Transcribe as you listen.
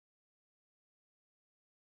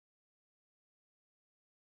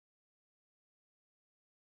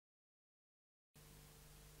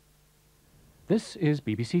This is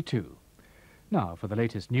BBC Two. Now, for the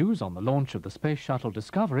latest news on the launch of the Space Shuttle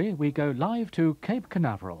Discovery, we go live to Cape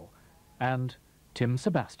Canaveral and Tim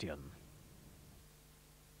Sebastians.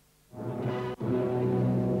 6,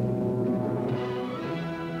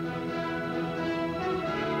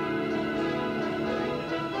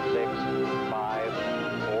 5,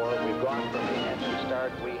 4. We've gone from the engine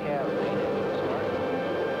start. We have the engine start.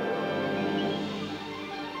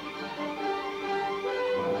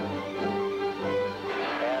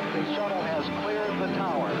 And the shuttle has cleared the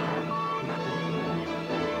tower.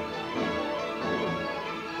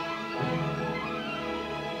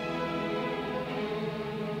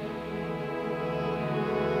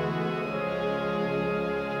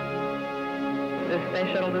 The Space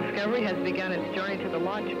Shuttle Discovery has begun its journey to the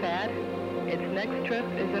launch pad. Its next trip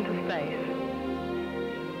is into space.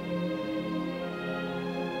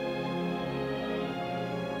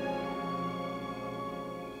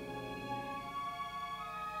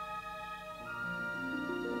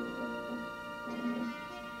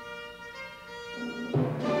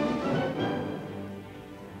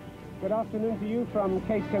 Good afternoon to you from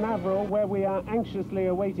Cape Canaveral, where we are anxiously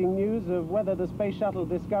awaiting news of whether the Space Shuttle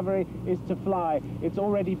Discovery is to fly. It's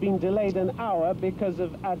already been delayed an hour because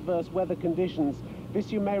of adverse weather conditions.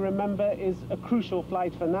 This, you may remember, is a crucial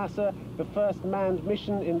flight for NASA, the first manned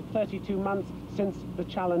mission in 32 months since the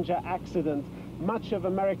Challenger accident. Much of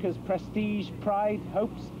America's prestige, pride,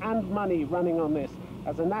 hopes, and money running on this.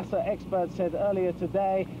 As a NASA expert said earlier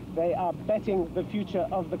today, they are betting the future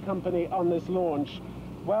of the company on this launch.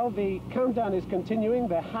 Well, the countdown is continuing.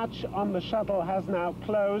 The hatch on the shuttle has now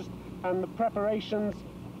closed, and the preparations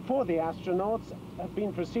for the astronauts have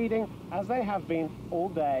been proceeding as they have been all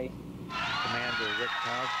day. Commander Rick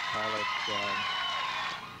Cobb, pilot.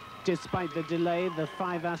 Despite the delay, the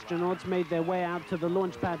 5 astronauts made their way out to the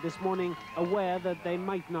launch pad this morning, aware that they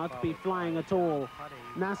might not be flying at all.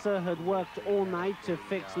 NASA had worked all night to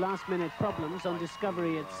fix last-minute problems on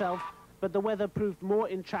Discovery itself, but the weather proved more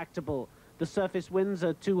intractable. The surface winds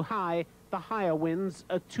are too high, the higher winds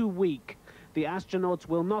are too weak. The astronauts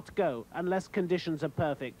will not go unless conditions are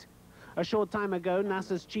perfect. A short time ago,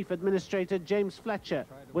 NASA's chief administrator, James Fletcher,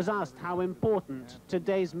 was asked how important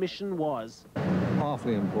today's mission was.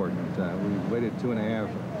 Awfully important. We've waited 2.5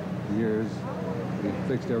 years. We've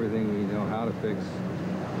fixed everything we know how to fix.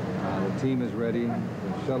 The team is ready.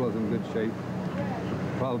 The shuttle is in good shape.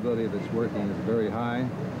 The probability of its working is very high.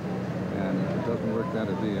 And if it doesn't work, that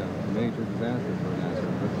would be a major disaster for NASA,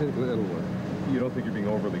 but it'll work. You don't think you're being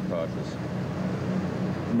overly cautious?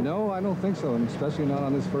 No, I don't think so, and especially not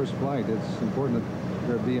on this first flight. It's important that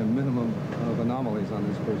there be a minimum of anomalies on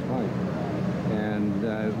this first flight. And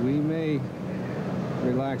we may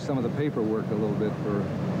relax some of the paperwork a little bit for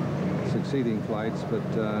succeeding flights, but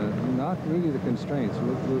not really the constraints.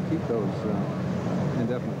 We'll keep those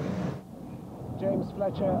indefinitely. James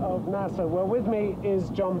Fletcher of NASA. Well, with me is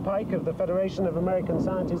John Pike of the Federation of American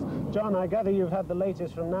Scientists. John, I gather you've had the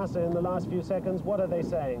latest from NASA in the last few seconds. What are they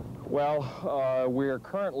saying? Well, we're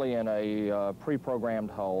currently in a pre-programmed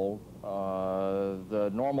hole. The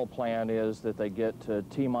normal plan is that they get to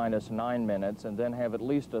T-minus 9 minutes and then have at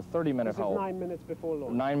least a 30-minute hold. 9 minutes before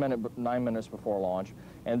launch. 9 minutes before launch.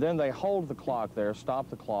 And then they hold the clock there, stop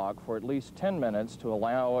the clock for at least 10 minutes to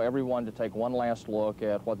allow everyone to take one last look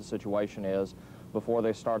at what the situation is before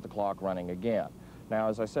they start the clock running again. Now,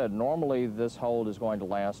 as I said, normally this hold is going to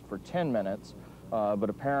last for 10 minutes, but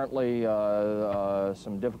apparently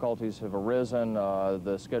some difficulties have arisen.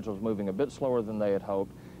 The schedule is moving a bit slower than they had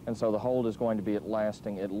hoped, and so the hold is going to be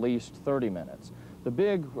lasting at least 30 minutes. The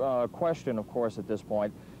big question, of course, at this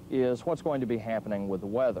point is what's going to be happening with the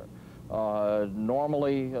weather.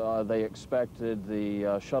 Normally, they expected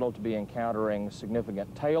the shuttle to be encountering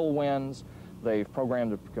significant tailwinds. They've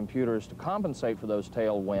programmed the computers to compensate for those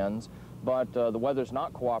tailwinds, but the weather's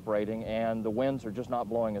not cooperating and the winds are just not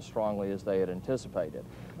blowing as strongly as they had anticipated.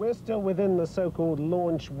 We're still within the so-called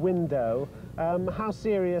launch window. How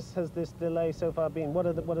serious has this delay so far been? What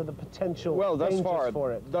are the potential dangers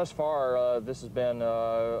for it? Thus far, this has been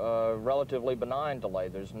a relatively benign delay.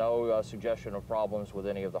 There's no suggestion of problems with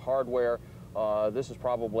any of the hardware. This is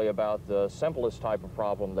probably about the simplest type of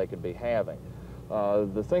problem they could be having.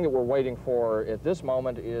 The thing that we're waiting for at this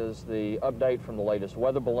moment is the update from the latest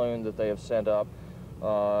weather balloon that they have sent up.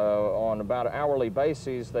 On about an hourly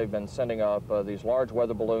basis, they've been sending up these large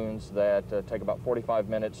weather balloons that take about 45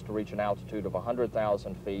 minutes to reach an altitude of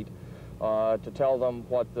 100,000 feet to tell them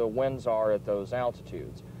what the winds are at those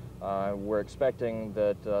altitudes. We're expecting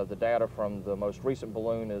that the data from the most recent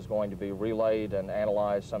balloon is going to be relayed and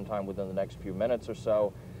analyzed sometime within the next few minutes or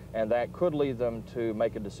so, and that could lead them to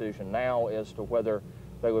make a decision now as to whether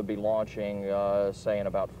they would be launching, say, in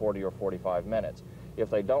about 40 or 45 minutes. If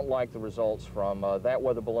they don't like the results from that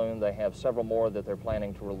weather balloon, they have several more that they're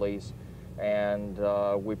planning to release, and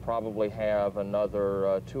we probably have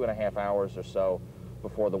another 2.5 hours or so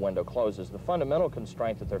before the window closes. The fundamental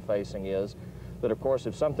constraint that they're facing is that, of course,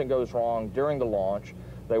 if something goes wrong during the launch,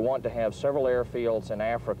 they want to have several airfields in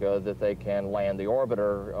Africa that they can land the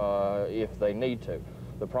orbiter if they need to.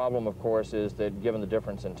 The problem, of course, is that given the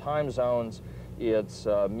difference in time zones, it's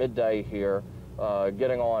midday here,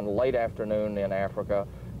 getting on late afternoon in Africa,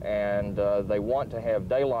 and they want to have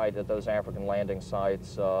daylight at those African landing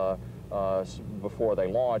sites before they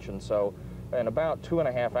launch, and so in about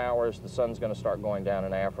 2.5 hours, the sun's going to start going down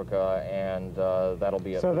in Africa, and that'll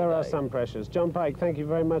be it. So there are some pressures. John Pike, thank you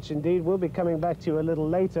very much indeed. We'll be coming back to you a little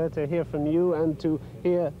later to hear from you and to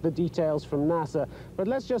hear the details from NASA. But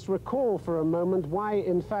let's just recall for a moment why,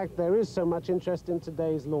 in fact, there is so much interest in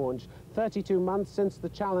today's launch. 32 months since the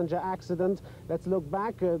Challenger accident. Let's look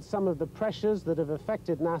back at some of the pressures that have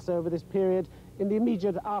affected NASA over this period in the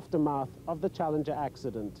immediate aftermath of the Challenger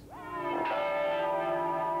accident.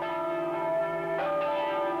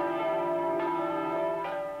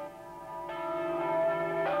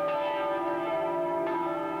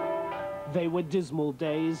 They were dismal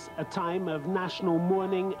days, a time of national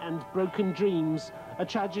mourning and broken dreams, a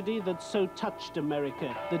tragedy that so touched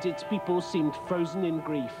America that its people seemed frozen in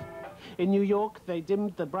grief. In New York, they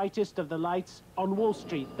dimmed the brightest of the lights. On Wall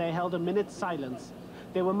Street, they held a minute's silence.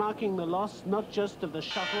 They were marking the loss not just of the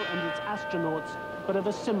shuttle and its astronauts, but of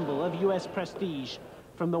a symbol of U.S. prestige.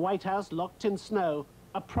 From the White House, locked in snow,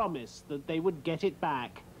 a promise that they would get it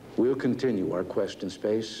back. We'll continue our quest in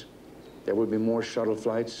space. There will be more shuttle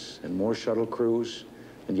flights and more shuttle crews,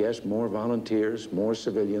 and yes, more volunteers, more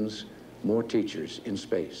civilians, more teachers in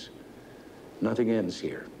space. Nothing ends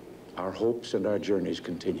here. Our hopes and our journeys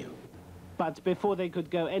continue. But before they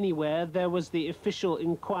could go anywhere, there was the official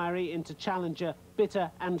inquiry into Challenger,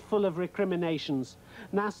 bitter and full of recriminations.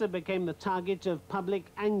 NASA became the target of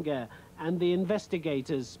public anger, and the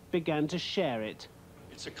investigators began to share it.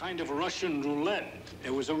 It's a kind of Russian roulette.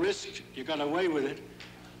 There was a risk, you got away with it,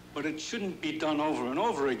 but it shouldn't be done over and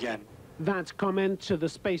over again. That comment to the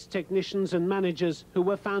space technicians and managers who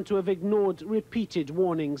were found to have ignored repeated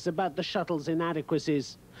warnings about the shuttle's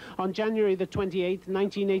inadequacies. On January the 28th,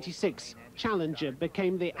 1986, Challenger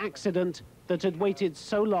became the accident that had waited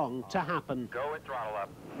so long to happen. Go and throttle up.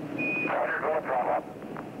 Roger, go and throttle up.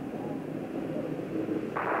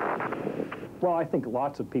 Well, I think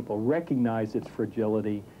lots of people recognized its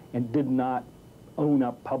fragility and did not own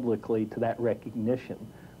up publicly to that recognition.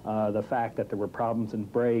 The fact that there were problems in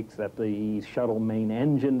brakes, that the shuttle main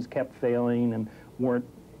engines kept failing and weren't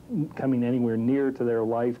coming anywhere near to their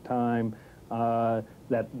lifetime,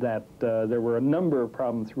 that there were a number of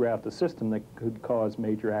problems throughout the system that could cause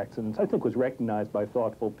major accidents, I think was recognized by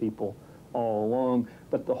thoughtful people all along.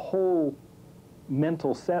 But the whole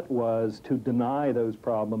mental set was to deny those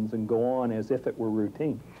problems and go on as if it were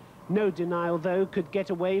routine. No denial, though, could get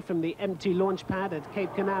away from the empty launch pad at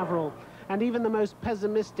Cape Canaveral. And even the most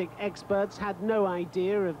pessimistic experts had no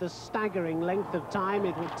idea of the staggering length of time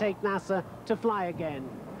it would take NASA to fly again.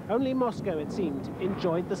 Only Moscow, it seemed,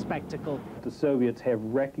 enjoyed the spectacle. The Soviets have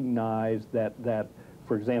recognized that,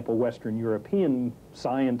 for example, Western European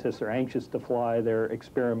scientists are anxious to fly their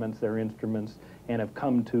experiments, their instruments, and have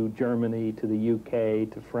come to Germany, to the UK,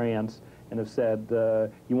 to France, and have said,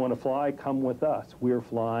 you want to fly? Come with us. We're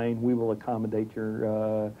flying. We will accommodate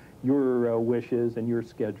your wishes and your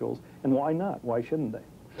schedules. And why not? Why shouldn't they?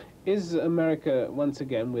 Is America, once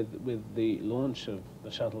again, with the launch of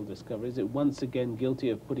the shuttle Discovery, is it once again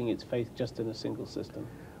guilty of putting its faith just in a single system?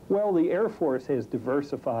 Well, the Air Force has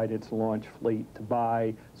diversified its launch fleet to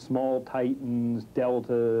buy small Titans,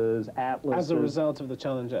 Deltas, Atlases. As a result of the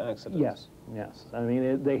Challenger accident? Yes, yes. I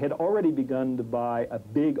mean, they had already begun to buy a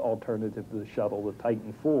big alternative to the shuttle, the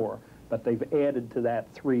Titan IV, but they've added to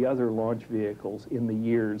that 3 other launch vehicles in the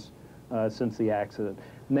years since the accident.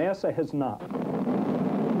 NASA has not.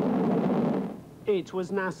 It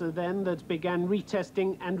was NASA then that began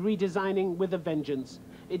retesting and redesigning with a vengeance.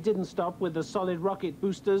 It didn't stop with the solid rocket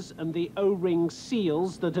boosters and the O-ring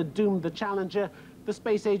seals that had doomed the Challenger. The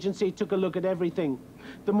space agency took a look at everything.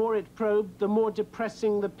 The more it probed, the more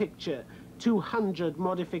depressing the picture. 200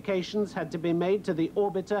 modifications had to be made to the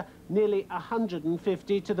orbiter, nearly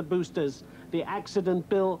 150 to the boosters. The accident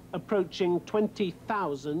bill approaching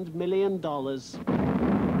 $20,000 million.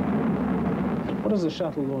 What does a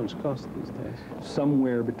shuttle launch cost these days?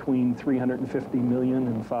 Somewhere between $350 million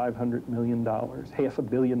and $500 million, $500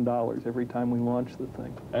 million every time we launch the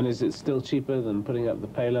thing. And is it still cheaper than putting up the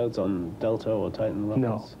payloads on Delta or Titan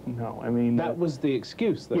rockets? No. I mean, that was the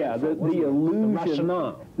excuse. Yeah, the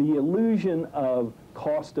illusion of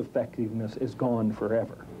cost effectiveness is gone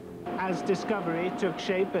forever. As Discovery took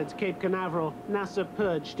shape at Cape Canaveral, NASA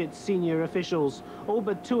purged its senior officials. All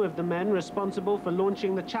but 2 of the men responsible for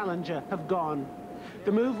launching the Challenger have gone.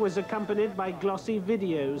 The move was accompanied by glossy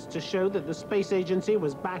videos to show that the space agency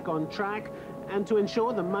was back on track and to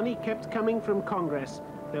ensure the money kept coming from Congress.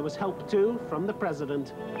 There was help, too, from the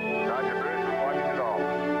president.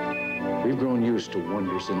 We've grown used to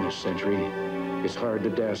wonders in this century. It's hard to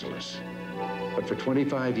dazzle us. But for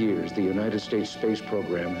 25 years, the United States space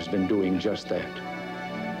program has been doing just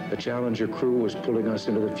that. The Challenger crew is pulling us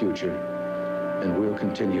into the future, and we'll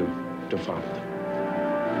continue to follow them.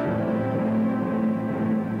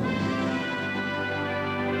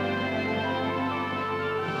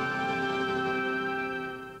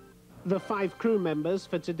 The 5 crew members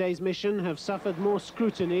for today's mission have suffered more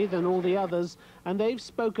scrutiny than all the others, and they've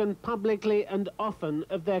spoken publicly and often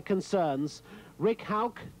of their concerns. Rick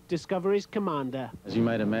Houck, Discovery's commander. As you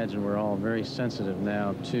might imagine, we're all very sensitive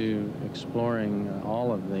now to exploring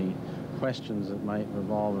all of the questions that might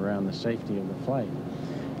revolve around the safety of the flight.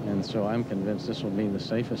 And so I'm convinced this will be the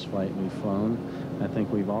safest flight we've flown. I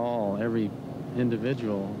think we've all, every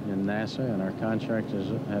individual in NASA and our contractors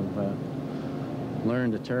have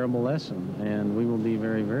learned a terrible lesson, and we will be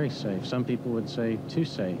very, very safe. Some people would say too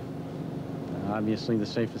safe. Obviously, the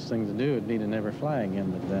safest thing to do would be to never fly again,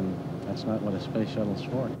 but then that's not what a space shuttle's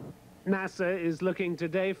for. NASA is looking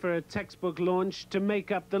today for a textbook launch to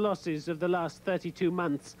make up the losses of the last 32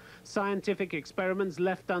 months. Scientific experiments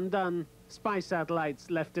left undone, spy satellites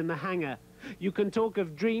left in the hangar. You can talk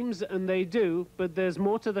of dreams, and they do, but there's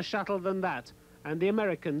more to the shuttle than that. And the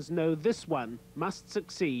Americans know this one must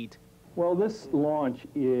succeed. Well, this launch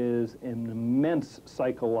is an immense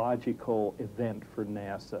psychological event for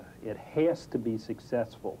NASA. It has to be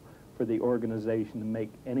successful for the organization to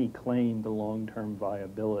make any claim to long-term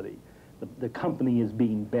viability. The company is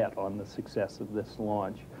being bet on the success of this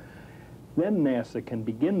launch. Then NASA can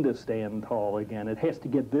begin to stand tall again. It has to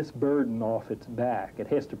get this burden off its back. It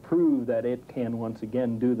has to prove that it can once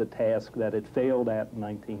again do the task that it failed at in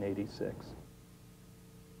 1986.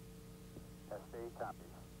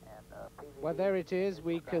 Well, there it is.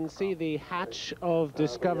 We can see the hatch of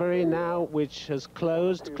Discovery now, which has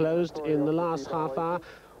closed in the last half hour.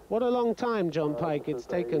 What a long time, John Pike, it's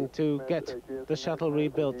taken to get the shuttle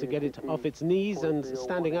rebuilt, to get it off its knees and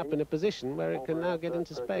standing up in a position where it can now get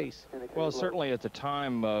into space. Well, certainly at the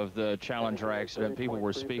time of the Challenger accident, people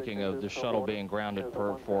were speaking of the shuttle being grounded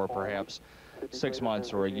for perhaps 6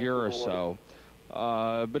 months or a year or so.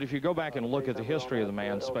 But if you go back and look at the history of the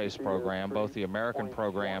manned space program, both the American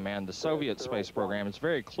program and the Soviet space program, it's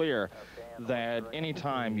very clear that any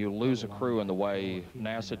time you lose a crew in the way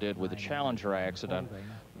NASA did with the Challenger accident,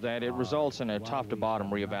 that it results in a top-to-bottom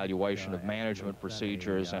reevaluation of management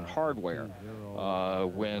procedures and hardware.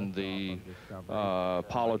 When the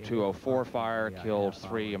Apollo 204 fire killed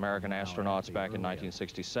 3 American astronauts back in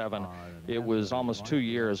 1967, it was almost 2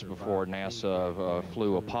 years before NASA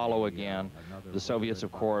flew Apollo again. The Soviets,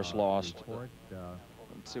 of course, lost.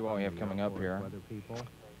 Let's see what we have coming up here.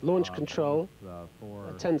 Launch control,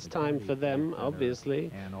 a tense time for them,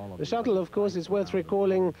 obviously. The shuttle, of course, is worth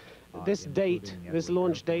recalling, this date, this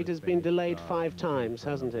launch date, has been delayed 5 times,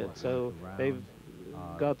 hasn't it? So they've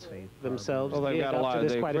got themselves geared up to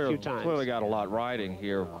this quite a few times. Clearly got a lot riding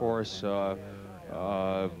here, of course.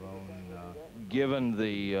 Given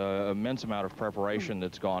the immense amount of preparation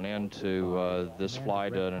that's gone into this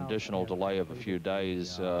flight, an additional delay of a few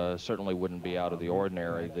days certainly wouldn't be out of the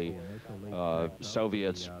ordinary. The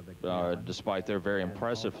Soviets, despite their very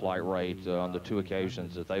impressive flight rate on the 2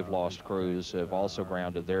 occasions that they've lost crews, have also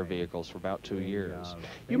grounded their vehicles for about 2 years.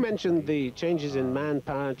 You mentioned the changes in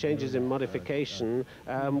manpower, changes in modification.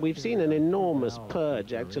 We've seen an enormous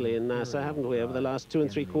purge, actually, in NASA, haven't we, over the last 2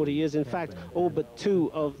 3/4 years. In fact, all but 2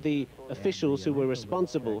 of the officials who were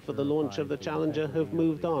responsible for the launch of the Challenger have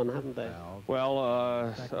moved on, haven't they?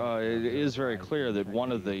 Well, it is very clear that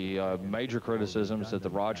one of the major criticisms that the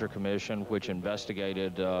Roger Commission, which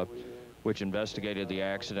investigated the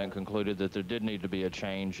accident, concluded that there did need to be a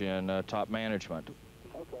change in top management.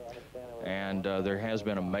 And there has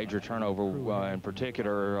been a major turnover. In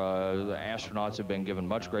particular, the astronauts have been given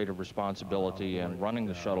much greater responsibility in running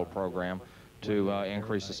the shuttle program. to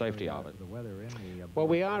increase the safety of it. Well,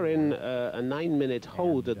 we are in a 9-minute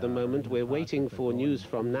hold at the moment. We're waiting for news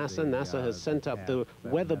from NASA. NASA has sent up the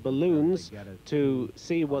weather balloons to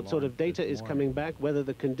see what sort of data is coming back, whether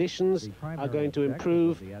the conditions are going to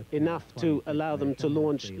improve enough to allow them to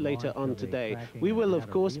launch later on today. We will, of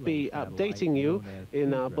course, be updating you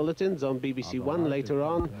in our bulletins on BBC One later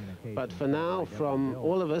on, but for now, from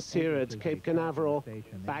all of us here at Cape Canaveral,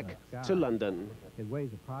 back to London. It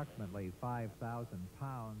weighs approximately 5,000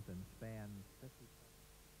 pounds and spans 50...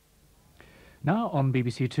 Now on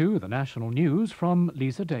BBC Two, the national news from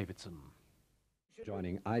Lisa Davidson.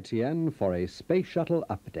 Joining ITN for a space shuttle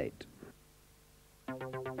update.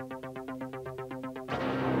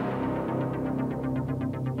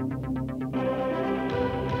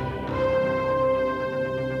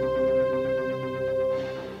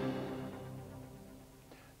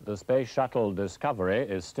 The Space Shuttle Discovery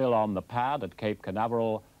is still on the pad at Cape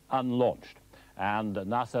Canaveral, unlaunched. And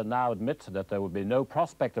NASA now admits that there will be no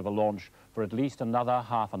prospect of a launch for at least another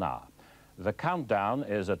half an hour. The countdown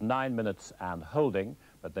is at 9 minutes and holding,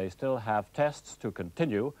 but they still have tests to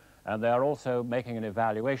continue, and they are also making an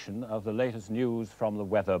evaluation of the latest news from the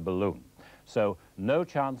weather balloon. So no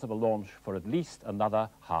chance of a launch for at least another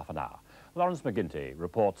half an hour. Lawrence McGinty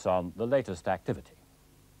reports on the latest activity.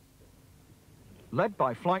 Led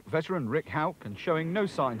by flight veteran Rick Houck and showing no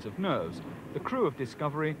signs of nerves, the crew of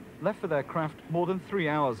Discovery left for their craft more than 3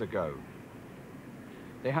 hours ago.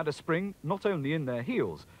 They had a spring not only in their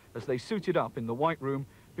heels as they suited up in the White Room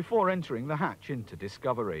before entering the hatch into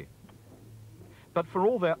Discovery. But for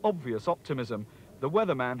all their obvious optimism, the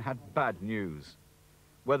weatherman had bad news.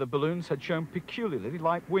 Weather balloons had shown peculiarly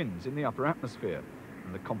light winds in the upper atmosphere,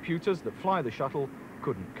 and the computers that fly the shuttle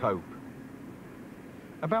couldn't cope.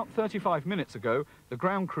 About 35 minutes ago, the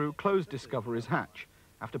ground crew closed Discovery's hatch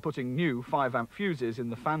after putting new 5-amp fuses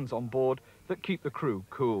in the fans on board that keep the crew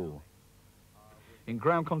cool. In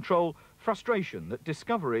ground control, frustration that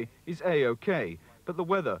Discovery is A-OK, but the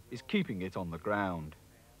weather is keeping it on the ground.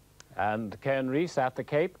 And Ken Rees at the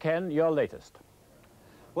Cape. Ken, your latest.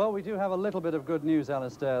 Well, we do have a little bit of good news,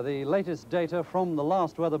 Alistair. The latest data from the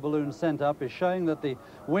last weather balloon sent up is showing that the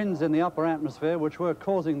winds in the upper atmosphere, which were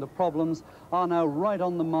causing the problems, are now right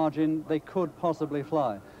on the margin they could possibly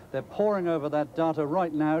fly. They're poring over that data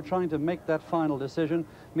right now, trying to make that final decision.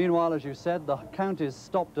 Meanwhile, as you said, the count is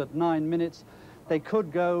stopped at 9 minutes. They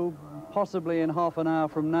could go possibly in half an hour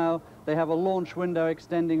from now. They have a launch window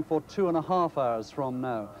extending for 2.5 hours from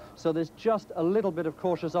now. So there's just a little bit of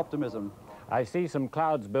cautious optimism. I see some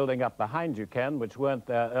clouds building up behind you, Ken, which weren't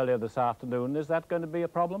there earlier this afternoon. Is that going to be a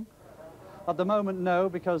problem? At the moment, no,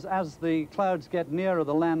 because as the clouds get nearer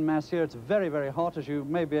the land mass here, it's very, very hot. As you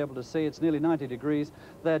may be able to see, it's nearly 90 degrees.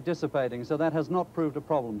 They're dissipating, so that has not proved a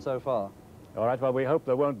problem so far. All right, well, we hope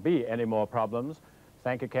there won't be any more problems.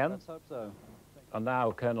 Thank you, Ken. Let's hope so. And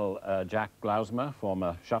now, Colonel Jack Lousma,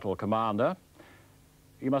 former shuttle commander.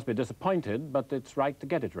 You must be disappointed, but it's right to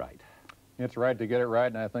get it right. It's right to get it right,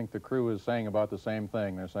 and I think the crew is saying about the same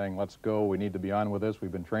thing. They're saying, let's go, we need to be on with this.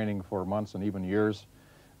 We've been training for months and even years,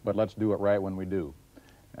 but let's do it right when we do.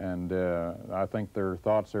 And I think their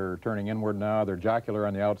thoughts are turning inward now. They're jocular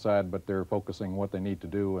on the outside, but they're focusing what they need to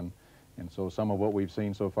do, and so some of what we've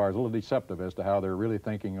seen so far is a little deceptive as to how they're really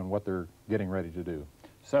thinking and what they're getting ready to do.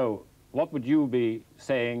 So what would you be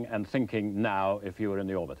saying and thinking now if you were in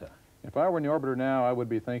the orbiter? If I were in the orbiter now, I would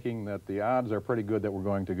be thinking that the odds are pretty good that we're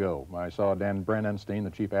going to go. I saw Dan Brenenstein, the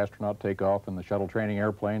chief astronaut, take off in the shuttle training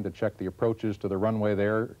airplane to check the approaches to the runway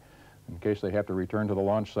there. In case they have to return to the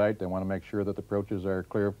launch site, they want to make sure that the approaches are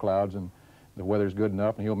clear of clouds and the weather's good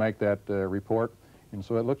enough, and he'll make that report. And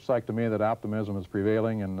so it looks like to me that optimism is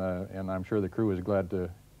prevailing, and I'm sure the crew is glad to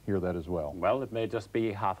hear that as well. Well, it may just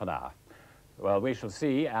be half an hour. Well, we shall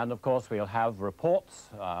see, and of course we'll have reports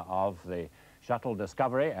of the Shuttle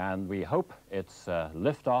Discovery, and we hope it's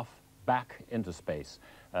liftoff back into space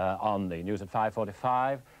on the news at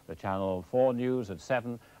 5:45, the Channel 4 news at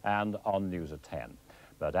 7, and on news at 10.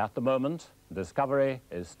 But at the moment, Discovery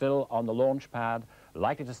is still on the launch pad,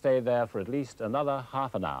 likely to stay there for at least another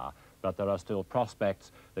half an hour, but there are still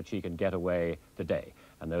prospects that she can get away today.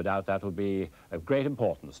 And no doubt that will be of great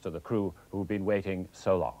importance to the crew who've been waiting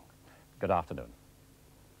so long. Good afternoon.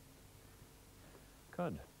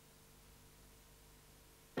 Good.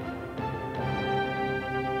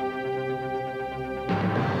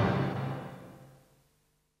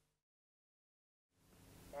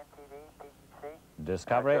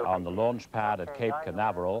 Discovery on the launch pad at Cape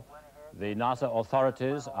Canaveral. The NASA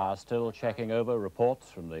authorities are still checking over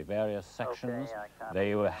reports from the various sections.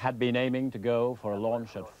 They had been aiming to go for a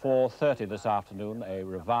launch at 4:30 this afternoon, a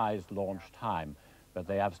revised launch time. but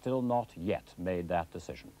they have still not yet made that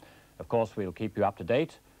decision. Of course, we'll keep you up to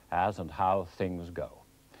date as and how things go.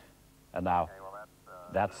 And now,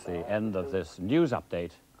 that's the end of this news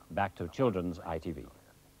update. Back to Children's ITV.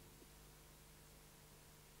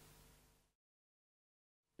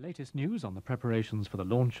 Latest news on the preparations for the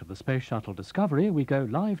launch of the Space Shuttle Discovery, we go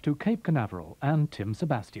live to Cape Canaveral and Tim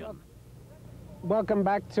Sebastians. Welcome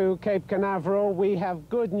back to Cape Canaveral. We have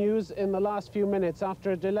good news in the last few minutes.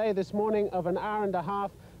 After a delay this morning of an hour and a half,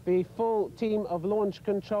 the full team of launch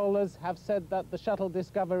controllers have said that the shuttle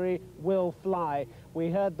Discovery will fly. We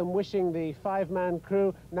heard them wishing the 5-man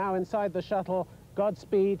crew now inside the shuttle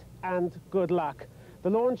Godspeed and good luck. The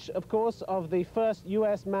launch, of course, of the first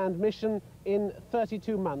US manned mission in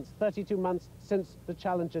 32 months since the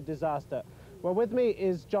Challenger disaster. Well, with me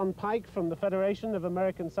is John Pike from the Federation of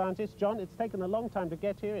American Scientists. John, it's taken a long time to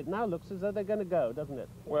get here. It now looks as though they're going to go, doesn't it?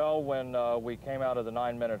 Well, when we came out of the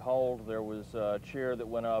 9-minute hold, there was a cheer that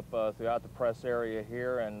went up throughout the press area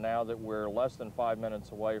here, and now that we're less than 5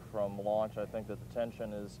 minutes away from launch, I think that the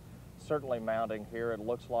tension is certainly mounting here. It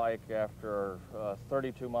looks like after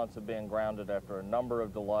 32 months of being grounded, after a number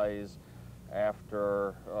of delays,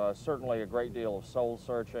 after certainly a great deal of soul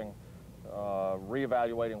searching,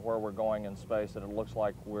 reevaluating where we're going in space, that it looks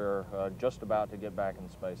like we're just about to get back in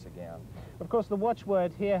space again. Of course, the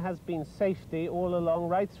watchword here has been safety all along,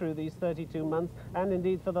 right through these 32 months, and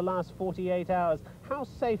indeed for the last 48 hours. How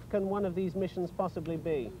safe can one of these missions possibly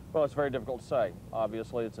be? Well, it's very difficult to say.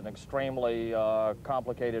 Obviously, it's an extremely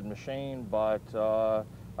complicated machine, but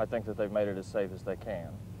I think that they've made it as safe as they can.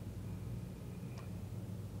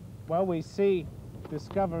 Well, we see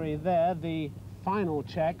Discovery there, the final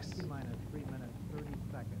checks.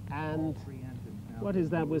 And what is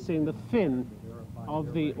that? We're seeing the fin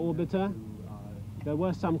of the orbiter. There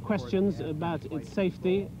were some questions about its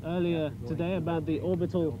safety earlier today about the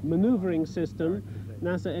orbital maneuvering system.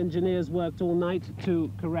 NASA engineers worked all night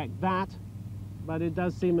to correct that, but it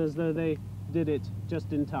does seem as though they did it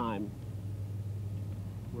just in time.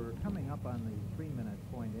 We're coming up on the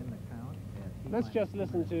 3-minute point in the count. Let's just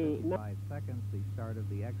listen to... 5 seconds, the start of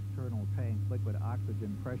the external tank liquid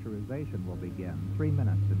oxygen pressurization will begin. 3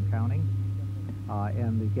 minutes and counting.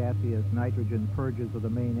 And the gaseous nitrogen purges of the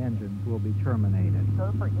main engines will be terminated.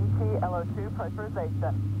 Go for ET-LO2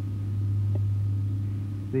 pressurization.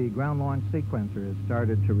 The ground launch sequencer has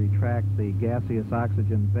started to retract the gaseous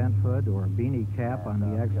oxygen vent hood or beanie cap on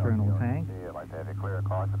the external tank. I'd like to have you clear a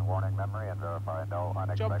caution warning memory and verify no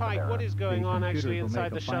unexpected John Pike, error. what is going on actually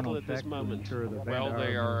inside the shuttle at this moment? Well,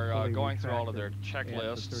 they are going through all of their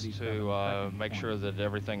checklists to make sure that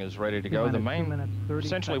everything is ready to go. The main,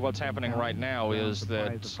 essentially what's happening right now is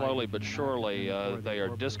that slowly but surely they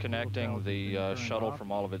are disconnecting the shuttle from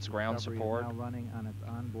all of its ground support. Running on its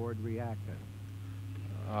onboard reactor.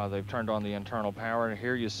 They've turned on the internal power, and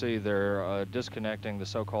here you see they're disconnecting the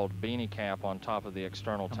so-called beanie cap on top of the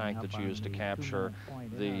external tank that's used to capture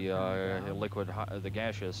the the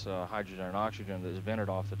gaseous hydrogen and oxygen that is vented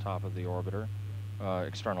off the top of the orbiter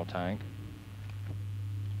external tank.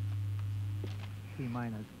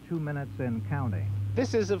 T-minus 2 minutes and counting.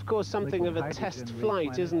 This is, of course, something of a test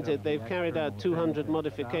flight, isn't it? They've carried out 200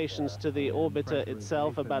 modifications to the orbiter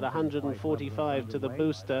itself, about 145 to the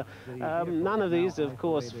booster. None of these, of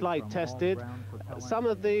course, flight tested. Some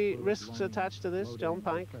of the risks attached to this, John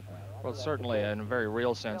Pike? Well, certainly, in a very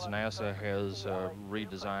real sense, NASA has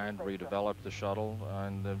redesigned, redeveloped the shuttle,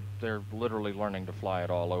 and they're literally learning to fly it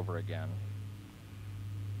all over again.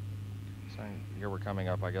 So here we're coming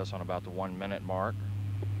up, I guess, on about the 1-minute mark.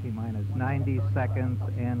 T-minus 90 seconds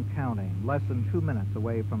and counting. Less than 2 minutes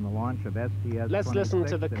away from the launch of STS. Let's listen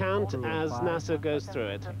to the count as NASA goes through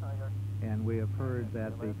it. And we have heard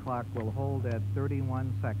that the clock will hold at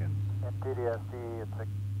 31 seconds. In TDSD, it's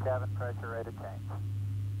a cabin pressure rated change.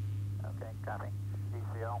 Okay, copy.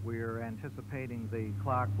 DCO. We're anticipating the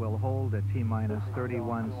clock will hold at T-minus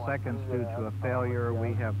 31 seconds due to a failure.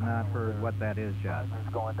 We have not heard what that is yet.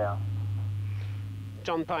 It's going down.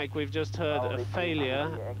 John Pike, we've just heard a failure.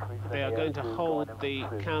 They are going to hold the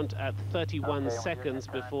count at 31 seconds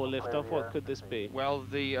before liftoff. What could this be? Well,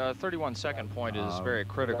 the 31-second point is very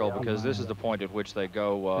critical because this is the point at which they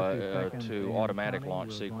go to automatic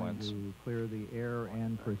launch sequence. Clear the air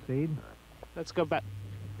and proceed. Let's go back.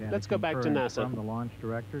 Let's go back to NASA. From the launch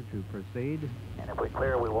director to proceed. And if we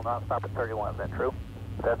clear, we will not stop at 31. Is that true?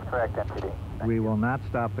 That's correct, NTD. We will not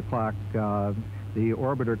stop the clock. The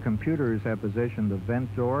orbiter computers have positioned the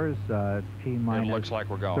vent doors, T-minus it looks like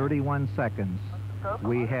we're going. 31 seconds.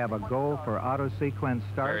 We have a go for auto-sequence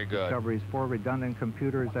start. Very good. Discovery's 4 redundant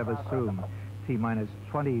computers have assumed. T-minus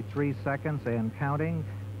 23 seconds and counting.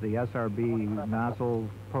 The SRB nozzle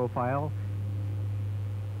profile.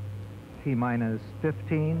 T-minus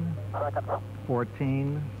 15,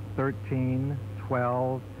 14, 13,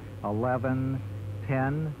 12, 11,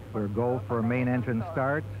 10. We'll go for main engine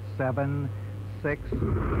start. 7, 6,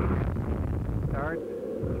 start.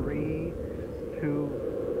 3, 2,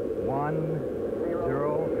 1,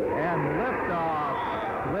 0, and liftoff.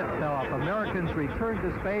 Liftoff. Americans return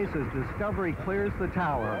to space as Discovery clears the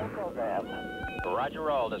tower. Roger,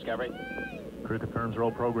 roll, Discovery. Crew confirms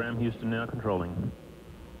roll program. Houston now controlling.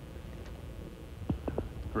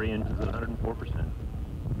 3 engines at 104%.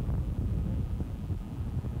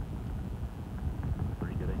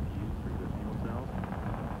 Pretty good APUs, pretty good fuel cells.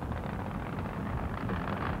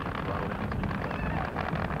 Throttle down to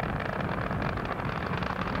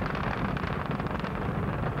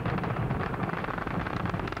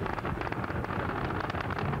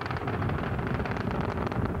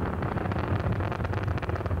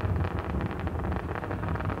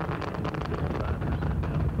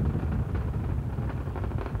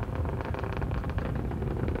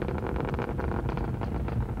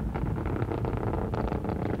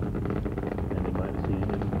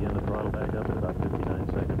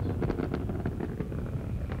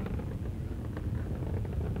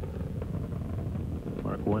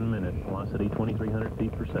 1 minute. Velocity 2,300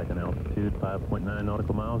 feet per second. Altitude 5.9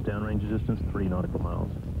 nautical miles. Downrange distance 3 nautical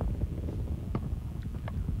miles.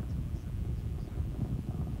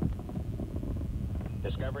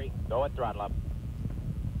 Discovery, go at throttle up.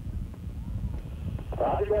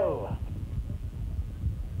 Roger, go.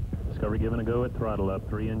 Discovery given a go at throttle up.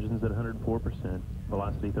 3 engines at 104%.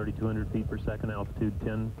 Velocity 3,200 feet per second. Altitude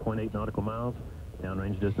 10.8 nautical miles.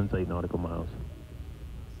 Downrange distance 8 nautical miles.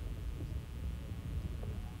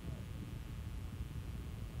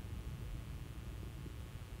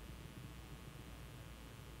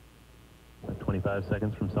 At 25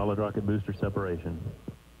 seconds from solid rocket booster separation.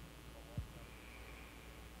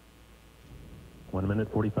 1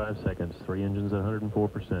 minute 45 seconds. 3 engines at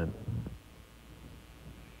 104%.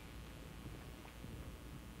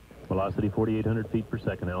 Velocity 4,800 feet per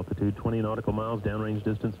second. Altitude 20 nautical miles. Downrange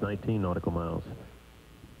distance 19 nautical miles.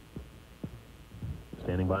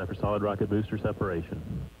 Standing by for solid rocket booster separation.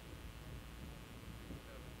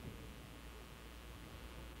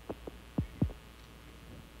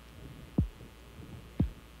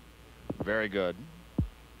 Very good.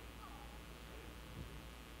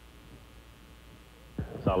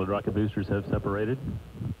 Solid rocket boosters have separated.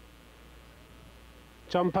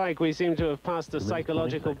 John Pike, we seem to have passed the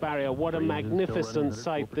psychological barrier. What a magnificent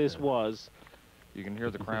sight this was. You can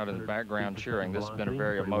hear the crowd in the background cheering. This has been a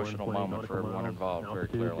very emotional moment for everyone involved, very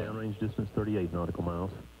clearly. Downrange distance 38 nautical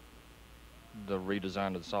miles. The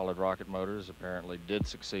redesign of the solid rocket motors apparently did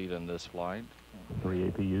succeed in this flight.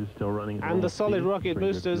 3 APUs still running. And the solid rocket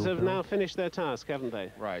boosters have now finished their task, haven't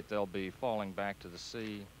they? Right. They'll be falling back to the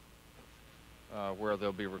sea where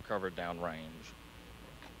they'll be recovered downrange.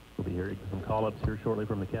 We'll be hearing some call-ups here shortly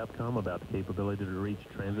from the Capcom about the capability to reach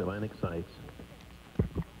transatlantic sites.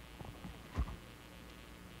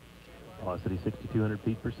 Velocity 6,200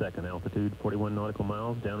 feet per second. Altitude 41 nautical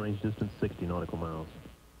miles. Downrange distance 60 nautical miles.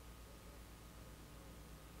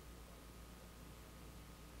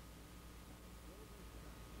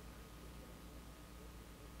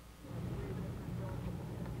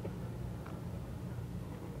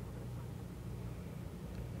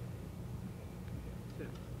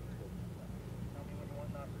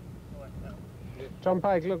 John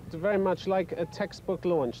Pike looked very much like a textbook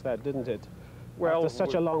launch, that, didn't it? Well, after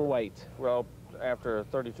such a long wait. Well, after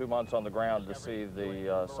 32 months on the ground, to see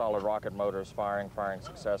the solid rocket motors firing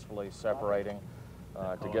successfully, separating,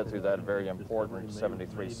 to get through that very important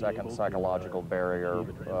 73-second psychological barrier,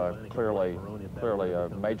 clearly a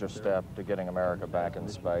major step to getting America back in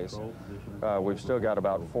space. We've still got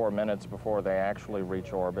about 4 minutes before they actually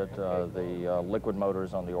reach orbit. The liquid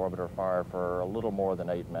motors on the orbiter fire for a little more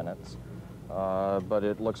than 8 minutes. But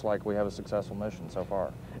it looks like we have a successful mission so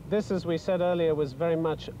far. This, as we said earlier, was very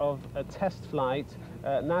much of a test flight.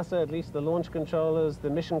 NASA, at least the launch controllers, the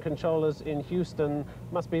mission controllers in Houston,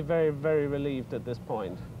 must be very, very relieved at this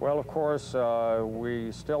point. Well, of course,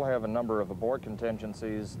 we still have a number of abort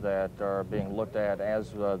contingencies that are being looked at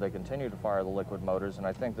as they continue to fire the liquid motors, and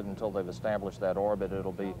I think that until they've established that orbit,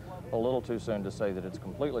 it'll be a little too soon to say that it's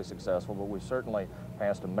completely successful, but we've certainly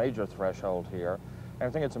passed a major threshold here. I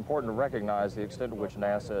think it's important to recognize the extent to which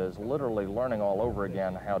NASA is literally learning all over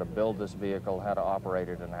again how to build this vehicle, how to operate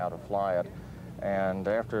it, and how to fly it. And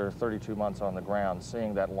after 32 months on the ground,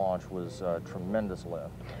 seeing that launch was a tremendous lift.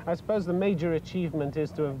 I suppose the major achievement is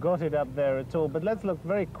to have got it up there at all, but let's look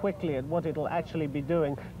very quickly at what it'll actually be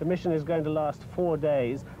doing. The mission is going to last 4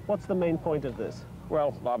 days. What's the main point of this?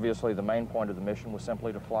 Well, obviously the main point of the mission was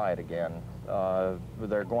simply to fly it again.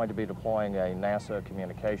 They're going to be deploying a NASA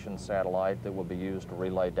communications satellite that will be used to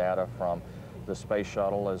relay data from the space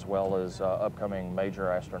shuttle as well as upcoming major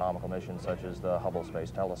astronomical missions such as the Hubble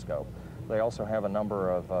Space Telescope. They also have a number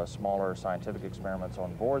of smaller scientific experiments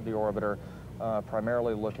on board the orbiter,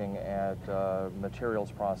 primarily looking at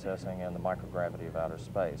materials processing and the microgravity of outer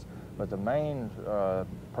space. But the main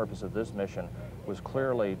purpose of this mission was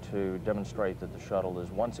clearly to demonstrate that the shuttle is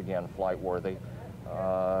once again flight-worthy,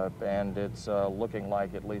 and it's looking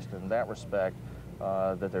like, at least in that respect,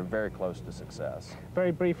 that they're very close to success.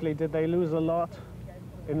 Very briefly, did they lose a lot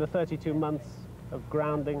in the 32 months of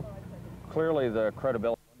grounding? Clearly the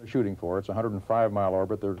credibility they're shooting for, it's a 105-mile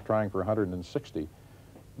orbit, they're trying for 160.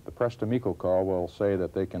 The Press-to-MECO call will say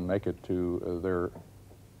that they can make it to their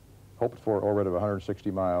hoped-for orbit of 160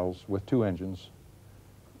 miles with 2 engines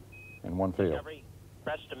and 1 fail.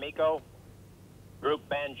 Press-to-MECO, Group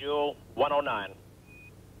Banjul 109.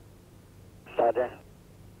 Roger.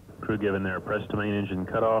 Crew given their press-to-main engine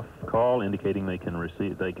cutoff call, indicating they can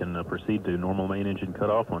proceed to normal main engine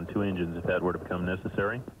cutoff on 2 engines if that were to become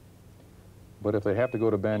necessary. But if they have to go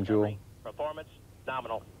to Banjul, Performance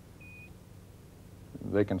nominal.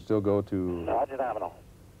 they can still go to Roger, nominal.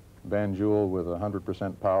 Banjul with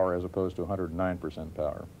 100% power as opposed to 109%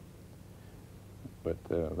 power. But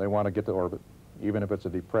they want to get to orbit, even if it's a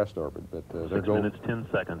depressed orbit. But 6 minutes, 10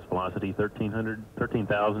 seconds. Velocity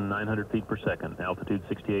 13,900 feet per second. Altitude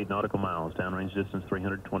 68 nautical miles. Downrange distance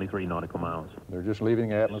 323 nautical miles. They're just leaving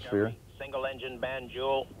the atmosphere. Single engine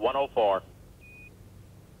Banjul 104.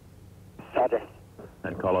 Roger.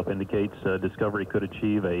 That call-up indicates Discovery could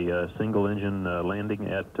achieve a single-engine landing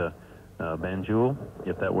at Banjul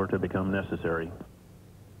if that were to become necessary.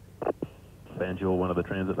 Banjul, one of the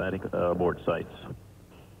transatlantic abort sites.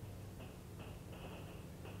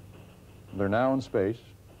 They're now in space,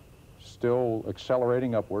 still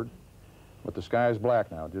accelerating upward, but the sky is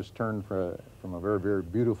black now. Just turned from a very, very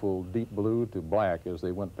beautiful deep blue to black as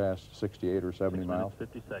they went past 68 or 70 miles.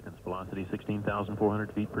 50 seconds. Velocity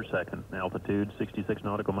 16,400 feet per second. Altitude 66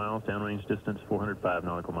 nautical miles. Downrange distance 405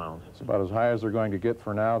 nautical miles. It's about as high as they're going to get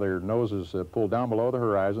for now. Their nose is pulled down below the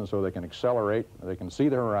horizon so they can accelerate. They can see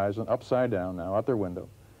the horizon upside down now out their window.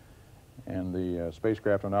 And the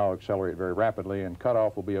spacecraft will now accelerate very rapidly, and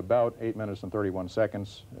cutoff will be about 8 minutes and 31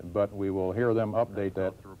 seconds, but we will hear them update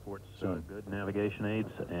that soon. Good navigation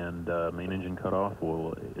aids, and main engine cutoff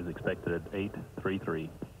is expected at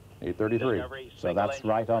 8:33. 8:33. So that's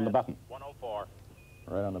right on the button. 104.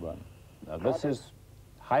 Right on the button. Now this is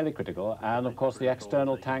highly critical, and of course the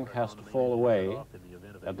external tank has to fall away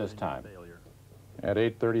at this time. At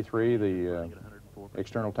 8:33, the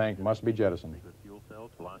external tank must be jettisoned.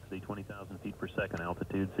 Velocity 20,000 feet per second.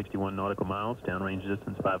 Altitude 61 nautical miles. Downrange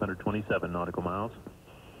distance 527 nautical miles.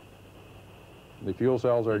 The fuel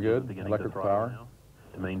cells are good, electric power.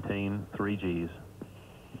 To maintain 3 Gs.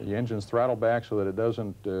 The engine's throttled back so that it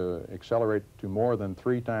doesn't accelerate to more than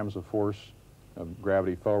 3 times the force of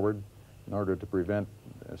gravity forward in order to prevent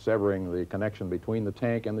severing the connection between the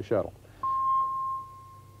tank and the shuttle.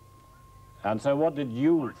 And so what did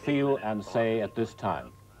you feel and say at this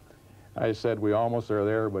time? I said, we almost are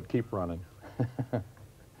there, but keep running.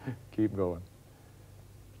 Keep going.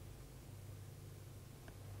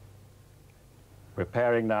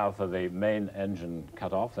 Preparing now for the main engine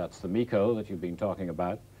cutoff. That's the MECO that you've been talking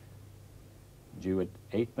about, due at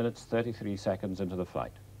 8 minutes 33 seconds into the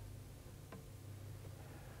flight.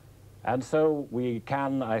 And so we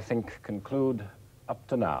can, I think, conclude up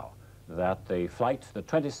to now that the flight, the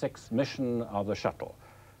 26th mission of the shuttle,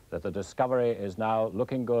 that the Discovery is now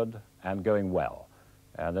looking good and going well,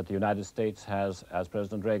 and that the United States has, as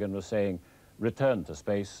President Reagan was saying, returned to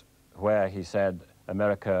space where he said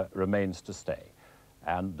America remains to stay.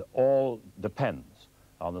 And all depends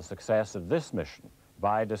on the success of this mission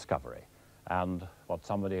by Discovery and what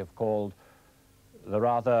somebody have called the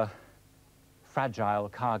rather fragile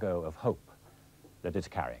cargo of hope that it's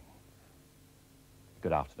carrying.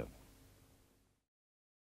 Good afternoon.